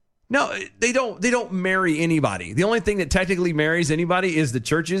do. No, they don't marry anybody. The only thing that technically marries anybody is the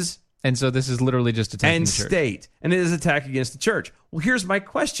churches. And so this is literally just attacking the church. State. And it is attack against the church. Well, here's my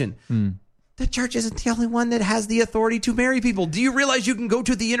question. The church isn't the only one that has the authority to marry people. Do you realize you can go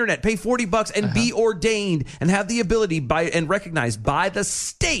to the internet, pay $40 and be ordained and have the ability and recognized by the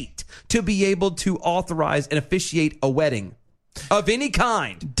state to be able to authorize and officiate a wedding of any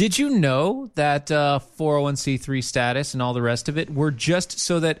kind? Did you know that 401c3 status and all the rest of it were just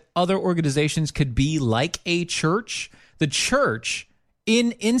so that other organizations could be like a church? The church,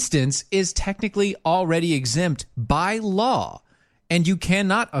 in instance, is technically already exempt by law. And you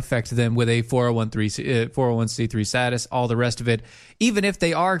cannot affect them with a 401c3 status, all the rest of it, even if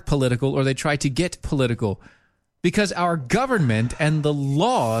they are political or they try to get political. Because our government and the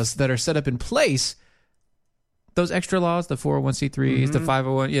laws that are set up in place, those extra laws, the 401c3s, the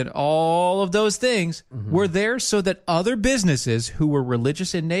 501, all of those things were there so that other businesses who were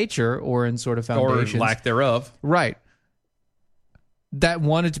religious in nature or in sort of foundations. Or lack thereof. Right. That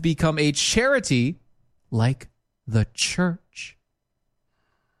wanted to become a charity like the church,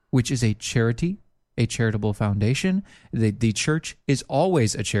 which is a charity, a charitable foundation. The church is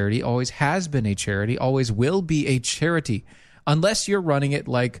always a charity, always has been a charity, always will be a charity, unless you're running it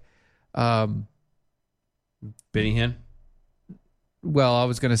like... Benny Hinn? Well, I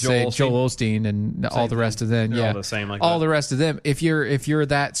was going to say Joel Osteen and all the rest of them. They're yeah, all the same like all that. the rest of them. If you're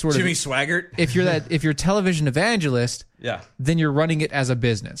that sort Jimmy of Swaggart, if you're a television evangelist, yeah, then you're running it as a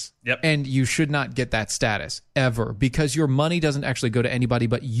business. Yep. And you should not get that status ever because your money doesn't actually go to anybody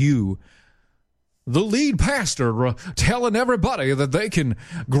but you. The lead pastor telling everybody that they can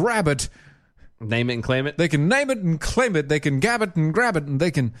grab it. Name it and claim it. They can name it and claim it. They can gab it and grab it, and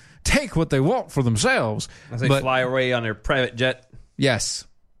they can take what they want for themselves. As they fly away on their private jet. Yes.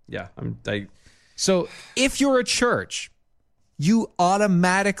 Yeah. So if you're a church, you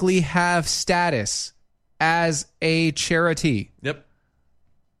automatically have status as a charity. Yep.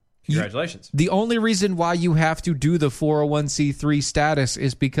 Congratulations. The only reason why you have to do the 401c3 status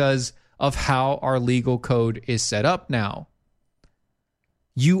is because of how our legal code is set up now.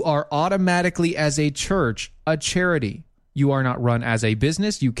 You are automatically, as a church, a charity. You are not run as a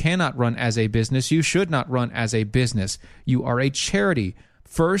business. You cannot run as a business. You should not run as a business. You are a charity,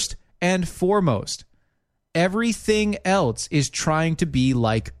 first and foremost. Everything else is trying to be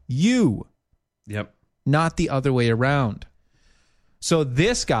like you. Yep. Not the other way around. So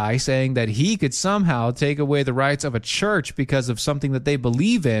this guy saying that he could somehow take away the rights of a church because of something that they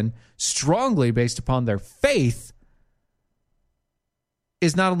believe in strongly based upon their faith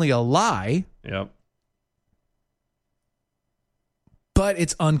is not only a lie, yep, but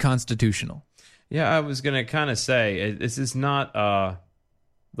it's unconstitutional. Yeah, I was going to kind of say, this is not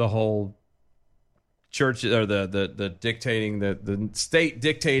the whole church or the dictating, the state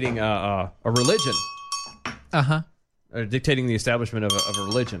dictating a religion. Uh-huh. Or dictating the establishment of a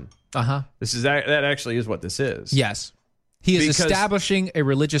religion. Uh-huh. That actually is what this is. Yes. He is establishing a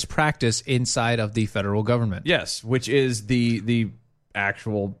religious practice inside of the federal government. Yes, which is the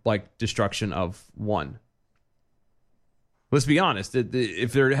actual destruction of one. Let's be honest.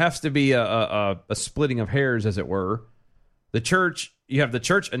 If there has to be a splitting of hairs, as it were, the church, you have the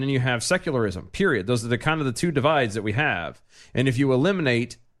church and then you have secularism, period. Those are the kind of the two divides that we have. And if you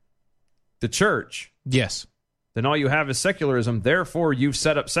eliminate the church, yes, then all you have is secularism. Therefore, you've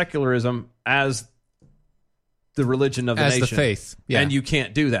set up secularism as the religion of the nation. As the faith. Yeah. And you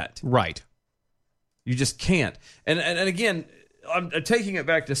can't do that. Right. You just can't. And again, I'm taking it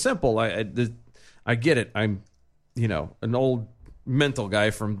back to simple. I get it. I'm, an old mental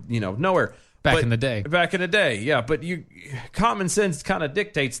guy from, nowhere. Back in the day. Back in the day, yeah. But common sense kind of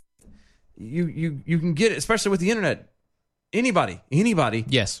dictates you can get it, especially with the internet. Anybody.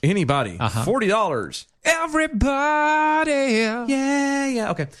 Yes. Anybody. Uh-huh. $40. Everybody.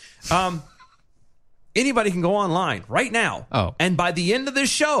 Yeah. Okay. Anybody can go online right now. Oh. And by the end of this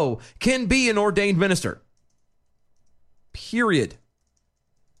show can be an ordained minister. Period.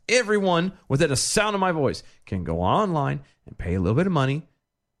 Everyone within a sound of my voice can go online and pay a little bit of money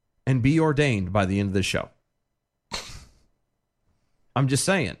and be ordained by the end of this show. I'm just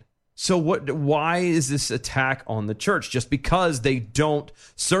saying. So why is this attack on the church? Just because they don't,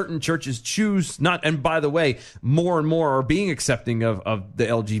 certain churches choose not, and by the way, more and more are being accepting of the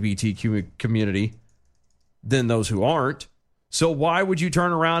LGBTQ community than those who aren't. So why would you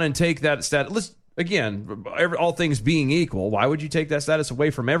turn around and take that status? Again, all things being equal, why would you take that status away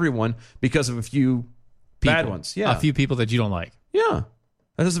from everyone because of a few bad ones? Yeah. A few people that you don't like. Yeah.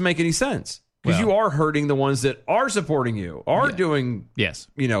 That doesn't make any sense. Because you are hurting the ones that are supporting you, are doing,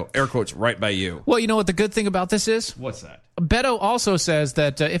 air quotes, right by you. Well, you know what the good thing about this is? What's that? Beto also says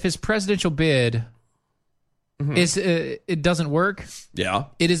that if his presidential bid is it doesn't work,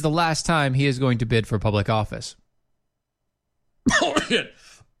 it is the last time he is going to bid for public office. Bullshit.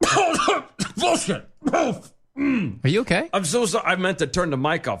 Bullshit. Are you okay? I'm so sorry. I meant to turn the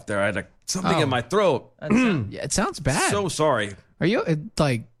mic off there. I had something in my throat. It sounds bad. So sorry. Are you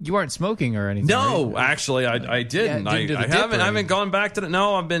you aren't smoking or anything? No, right? actually, I didn't. Yeah, I haven't gone back to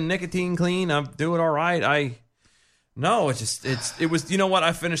No, I've been nicotine clean. I'm doing all right. It was. You know what?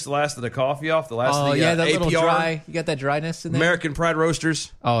 I finished the last of the coffee off. The last of the that APR. little dry. You got that dryness in there. American Pride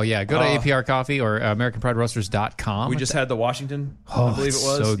Roasters. Oh yeah, go to APR Coffee or AmericanPrideRoasters.com. We just had the Washington. Oh, I believe it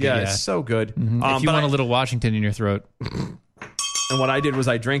was. So good, it's so good. Mm-hmm. If you want a little Washington in your throat. And what I did was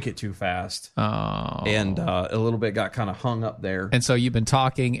I drank it too fast. Oh. And a little bit got kind of hung up there. And so you've been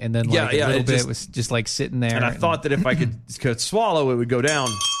talking, and then a little bit was just like sitting there. And I thought that if I could swallow, it would go down.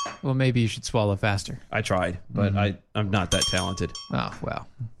 Well, maybe you should swallow faster. I tried, but I'm not that talented. Oh, well.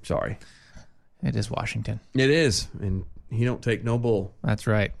 Sorry. It is Washington. It is. And he don't take no bull. That's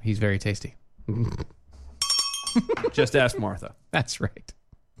right. He's very tasty. Just ask Martha. That's right.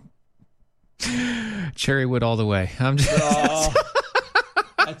 Cherrywood all the way. I'm just...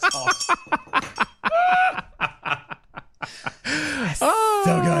 That's awesome.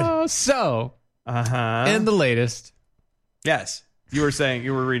 So good. So, in the latest. Yes. You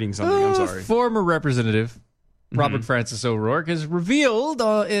were reading something. I'm sorry. Former Representative Robert Francis O'Rourke has revealed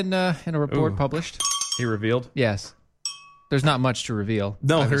in a report published. He revealed? Yes. There's not much to reveal.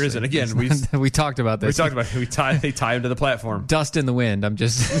 No, obviously. there isn't. Again, we talked about this. They tie him to the platform. Dust in the wind. I'm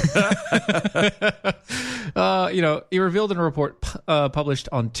just... he revealed in a report published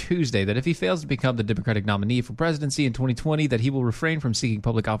on Tuesday that if he fails to become the Democratic nominee for presidency in 2020, that he will refrain from seeking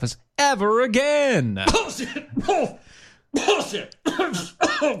public office ever again. Bullshit! Bullshit!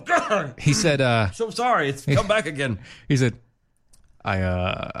 Oh, God! He said... so sorry. It's come back again. He said,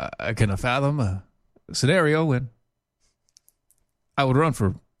 I can fathom a scenario when I would run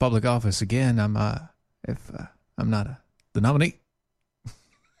for public office again. If I'm not the nominee.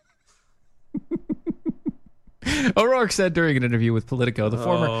 O'Rourke said during an interview with Politico, the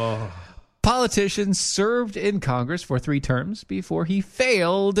former politician served in Congress for 3 terms before he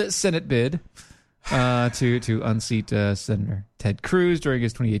failed Senate bid to unseat Senator Ted Cruz during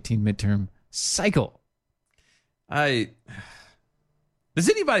his 2018 midterm cycle. Does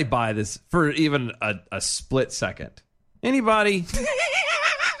anybody buy this for even a split second? Anybody?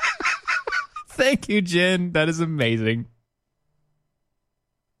 Thank you, Jen. That is amazing.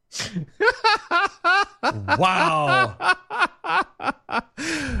 Wow.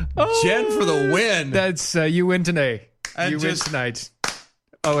 Jen for the win. That's you win today. You win tonight.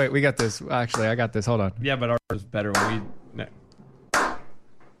 Oh, wait, we got this. Actually, I got this. Hold on. Yeah, but ours is better when we...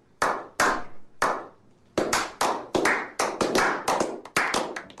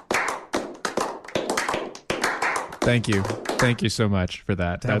 Thank you. Thank you so much for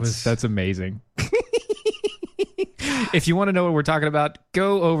that. That's amazing. If you want to know what we're talking about,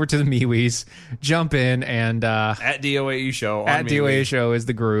 go over to the MeWe's, jump in, and... at DOAE Show. At DOAE Show is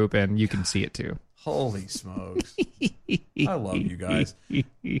the group, and you can see it too. Holy smokes. I love you guys.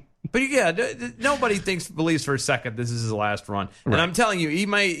 But yeah, nobody believes for a second this is his last run. Right. And I'm telling you, he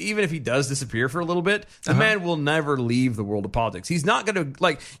might, even if he does disappear for a little bit, the man will never leave the world of politics. He's not going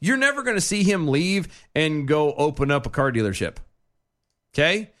to, you're never going to see him leave and go open up a car dealership.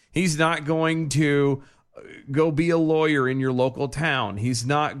 Okay? He's not going to go be a lawyer in your local town. He's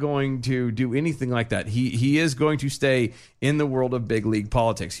not going to do anything like that. He is going to stay in the world of big league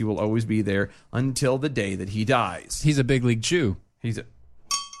politics. He will always be there until the day that he dies. He's a big league Jew.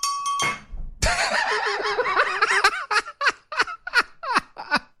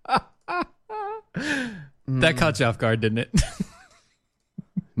 That caught you off guard, didn't it?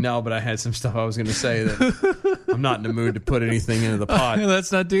 No, but I had some stuff I was going to say that I'm not in the mood to put anything into the pot.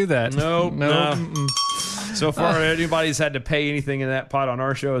 Let's not do that. Nope. No. So far, anybody's had to pay anything in that pot on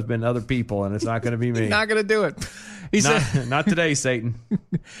our show has been other people, and it's not going to be me. Not going to do it. Not today, Satan.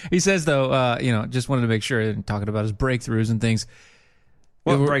 He says, though, just wanted to make sure, and talking about his breakthroughs and things,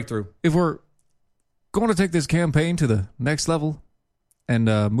 What breakthrough? If we're going to take this campaign to the next level and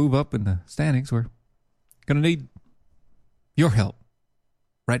move up in the standings, we're going to need your help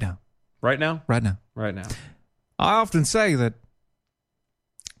right now. Right now? Right now. Right now. I often say that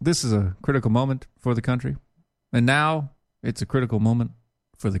this is a critical moment for the country, and now it's a critical moment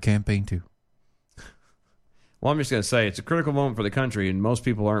for the campaign too. Well, I'm just going to say it's a critical moment for the country, and most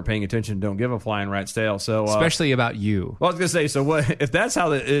people aren't paying attention, don't give a flying rat's tail. So, especially about you. Well, I was going to say, so what if that's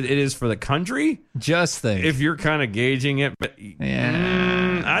how it is for the country? Just think. If you're kind of gauging it, but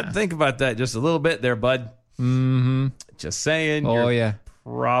I'd think about that just a little bit there, bud. Mm-hmm. Just saying. Oh, you're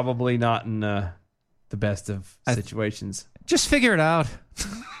probably not in the best of situations. Just figure it out.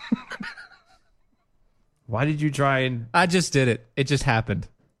 Why did you try and... I just did it. It just happened.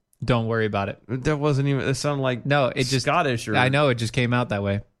 Don't worry about it. That wasn't even... It sounded like it just Scottish. Or... I know. It just came out that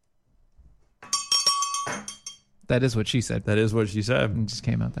way. That is what she said. That is what she said. It just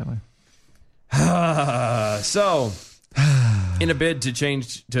came out that way. So, in a bid to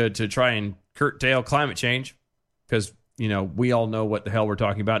change... To try and curtail climate change, because, we all know what the hell we're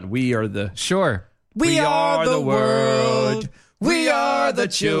talking about, and we are the... Sure. We are the world. We are the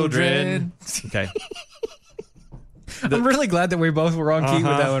children. Okay. I'm really glad that we both were on key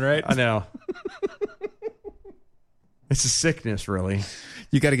with that one, right? I know. It's a sickness, really.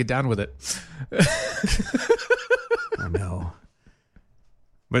 You got to get down with it. I know.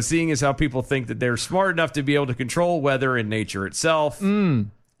 But seeing as how people think that they're smart enough to be able to control weather and nature itself.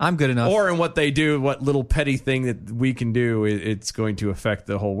 I'm good enough. Or in what they do, what little petty thing that we can do, it's going to affect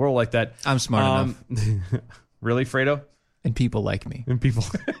the whole world like that. I'm smart enough. Really, Fredo? And people like me. And people...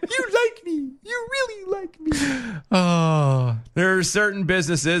 You like me. You really like me. Oh. There are certain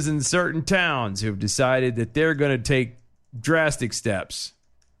businesses in certain towns who have decided that they're going to take drastic steps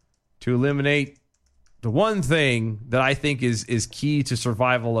to eliminate the one thing that I think is key to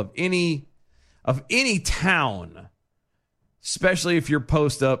survival of any town, especially if you're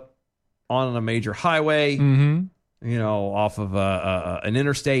post up on a major highway, off of an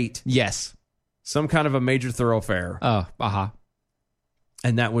interstate. Yes. Some kind of a major thoroughfare. Oh,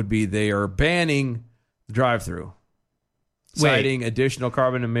 And that would be they are banning the drive-through, citing additional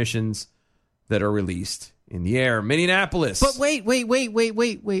carbon emissions that are released in the air. Minneapolis. But wait.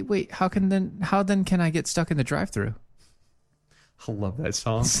 How then can I get stuck in the drive-through? I love that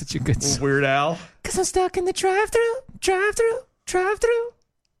song. Such a good song. Weird Al. Because I'm stuck in the drive-through.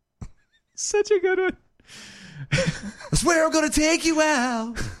 Such a good one. I swear I'm going to take you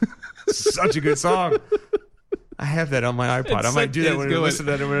out. Such a good song. I have that on my iPod. I might do that when I listen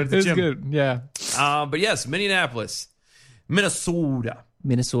to that when I'm at the gym. It's good, yeah. But yes, Minneapolis, Minnesota.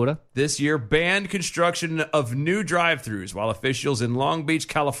 This year banned construction of new drive-thrus, while officials in Long Beach,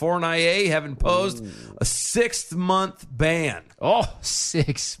 California have imposed a 6-month ban. Oh,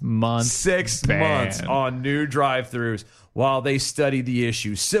 6 months. 6 months on new drive-thrus while they study the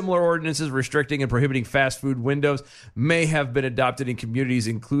issue. Similar ordinances restricting and prohibiting fast food windows may have been adopted in communities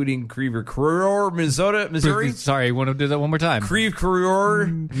including Creve Coeur, Missouri. Sorry, want to do that one more time? Creve Coeur,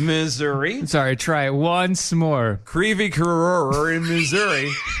 Missouri. Sorry, try it once more. Creve Coeur in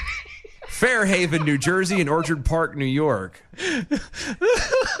Missouri. Fairhaven, New Jersey, and Orchard Park, New York.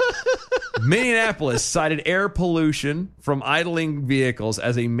 Minneapolis cited air pollution from idling vehicles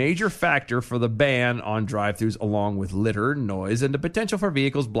as a major factor for the ban on drive-thrus, along with litter, noise, and the potential for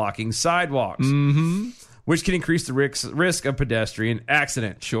vehicles blocking sidewalks, which can increase the risk of pedestrian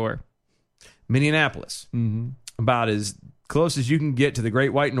accident. Sure. Minneapolis, about as close as you can get to the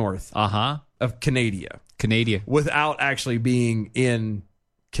Great White North of Canada, without actually being in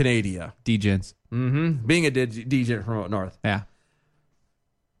Canada. Degens. Being a degen from up north. Yeah.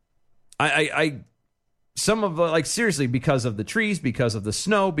 I some of the, seriously, because of the trees, because of the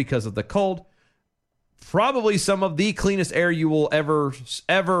snow, because of the cold, probably some of the cleanest air you will ever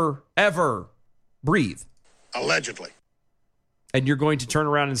breathe. Allegedly. And you're going to turn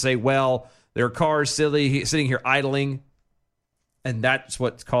around and say, well, there are cars sitting here idling, and that's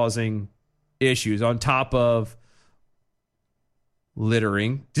what's causing issues on top of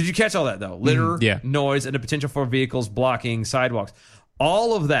littering. Did you catch all that, though? Litter, noise, and the potential for vehicles blocking sidewalks.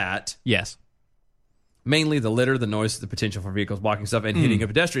 All of that, yes, mainly the litter, the noise, the potential for vehicles blocking stuff, and hitting a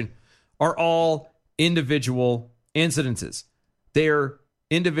pedestrian, are all individual incidences. They're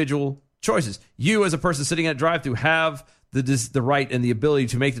individual choices. You, as a person sitting at a drive-thru, have the right and the ability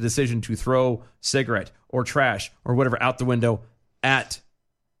to make the decision to throw cigarette or trash or whatever out the window at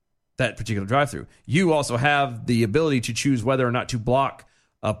that particular drive-thru. You also have the ability to choose whether or not to block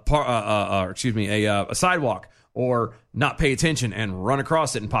a sidewalk, or not pay attention and run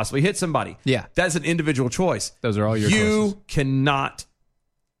across it and possibly hit somebody. Yeah. That's an individual choice. Those are all your choices. You cannot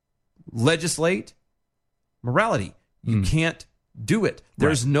legislate morality. You can't do it.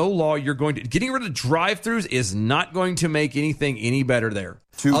 There's no law you're going to... Getting rid of drive-thrus is not going to make anything any better there.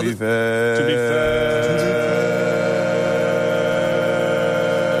 To be fair.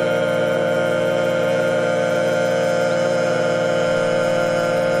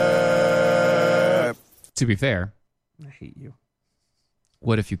 To be fair, I hate you.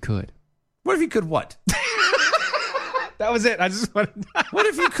 What if you could? What if you could what? That was it. I just wanted. What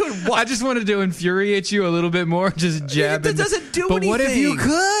if you could what? I just wanted to infuriate you a little bit more. Just jab. It doesn't do but anything. What if you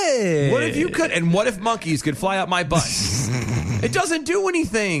could? What if you could? And what if monkeys could fly up my butt? It doesn't do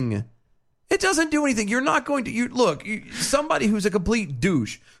anything. It doesn't do anything. You're not going to... somebody who's a complete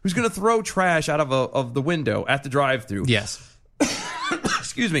douche, who's going to throw trash out of the window at the drive-thru. Yes.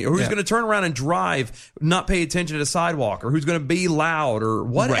 Excuse me. Or who's going to turn around and drive, not pay attention to the sidewalk, or who's going to be loud, or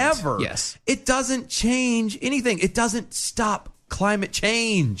whatever. Right. Yes. It doesn't change anything. It doesn't stop climate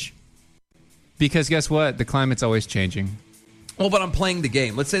change. Because guess what? The climate's always changing. Well, but I'm playing the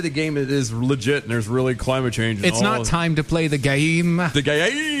game. Let's say the game is legit and there's really climate change. And It's not time to play the game. The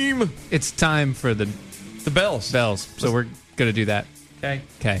game. It's time for the bells. So we're going to do that.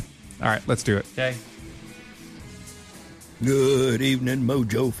 Okay. All right, let's do it. Okay. Good evening,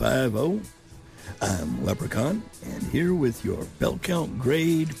 Mojo 50. I'm Leprechaun, and here with your bell count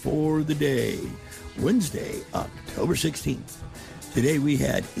grade for the day. Wednesday, October 16th. Today we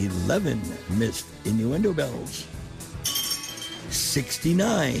had 11 missed innuendo bells,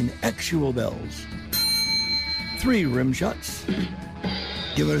 69 actual bells, 3 rim shots.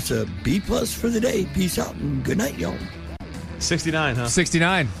 Give us a B+ for the day. Peace out and good night, y'all. 69, huh?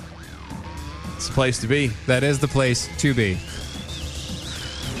 69. It's the place to be. That is the place to be.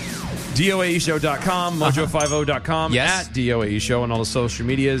 DOAEshow.com, mojo50.com, Yes. at DOAE Show on all the social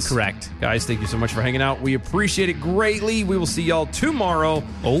medias. Correct. Guys, thank you so much for hanging out. We appreciate it greatly. We will see y'all tomorrow.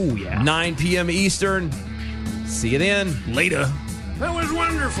 Oh, yeah. 9 p.m. Eastern. See you then. Later. That was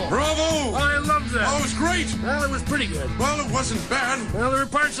wonderful. Bravo! I loved that. Oh, it was great. Well, it was pretty good. Well, it wasn't bad. Well, there were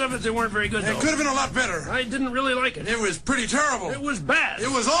parts of it that weren't very good, It though. could have been a lot better. I didn't really like it. It was pretty terrible. It was bad. It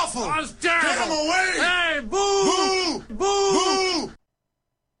was awful. It was terrible. Get him away! Hey, boo! Boo! Boo!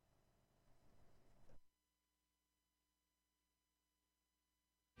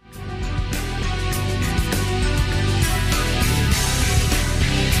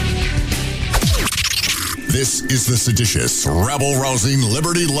 This is the seditious, rabble-rousing,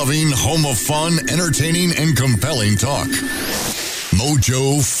 liberty-loving, home of fun, entertaining, and compelling talk.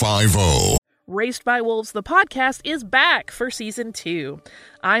 Mojo 50. Raised by Wolves, the podcast, is back for Season 2.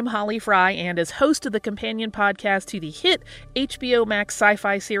 I'm Holly Fry, and as host of the companion podcast to the hit HBO Max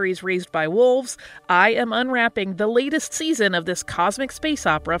sci-fi series Raised by Wolves, I am unwrapping the latest season of this cosmic space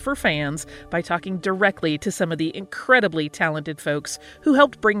opera for fans by talking directly to some of the incredibly talented folks who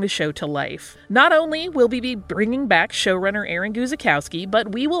helped bring the show to life. Not only will we be bringing back showrunner Aaron Guzikowski,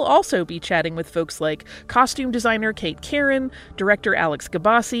 but we will also be chatting with folks like costume designer Kate Karen, director Alex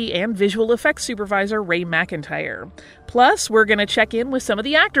Gabassi, and visual effects supervisor Ray McIntyre. Plus, we're going to check in with some of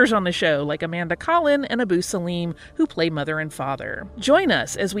the actors on the show, like Amanda Collin and Abu Salim, who play mother and father. Join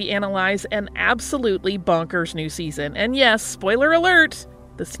us as we analyze an absolutely bonkers new season. And yes, spoiler alert,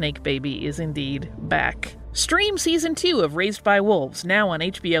 the snake baby is indeed back. Stream Season 2 of Raised by Wolves now on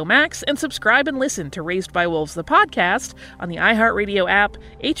HBO Max, and subscribe and listen to Raised by Wolves the podcast on the iHeartRadio app,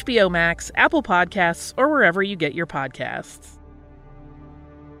 HBO Max, Apple Podcasts, or wherever you get your podcasts.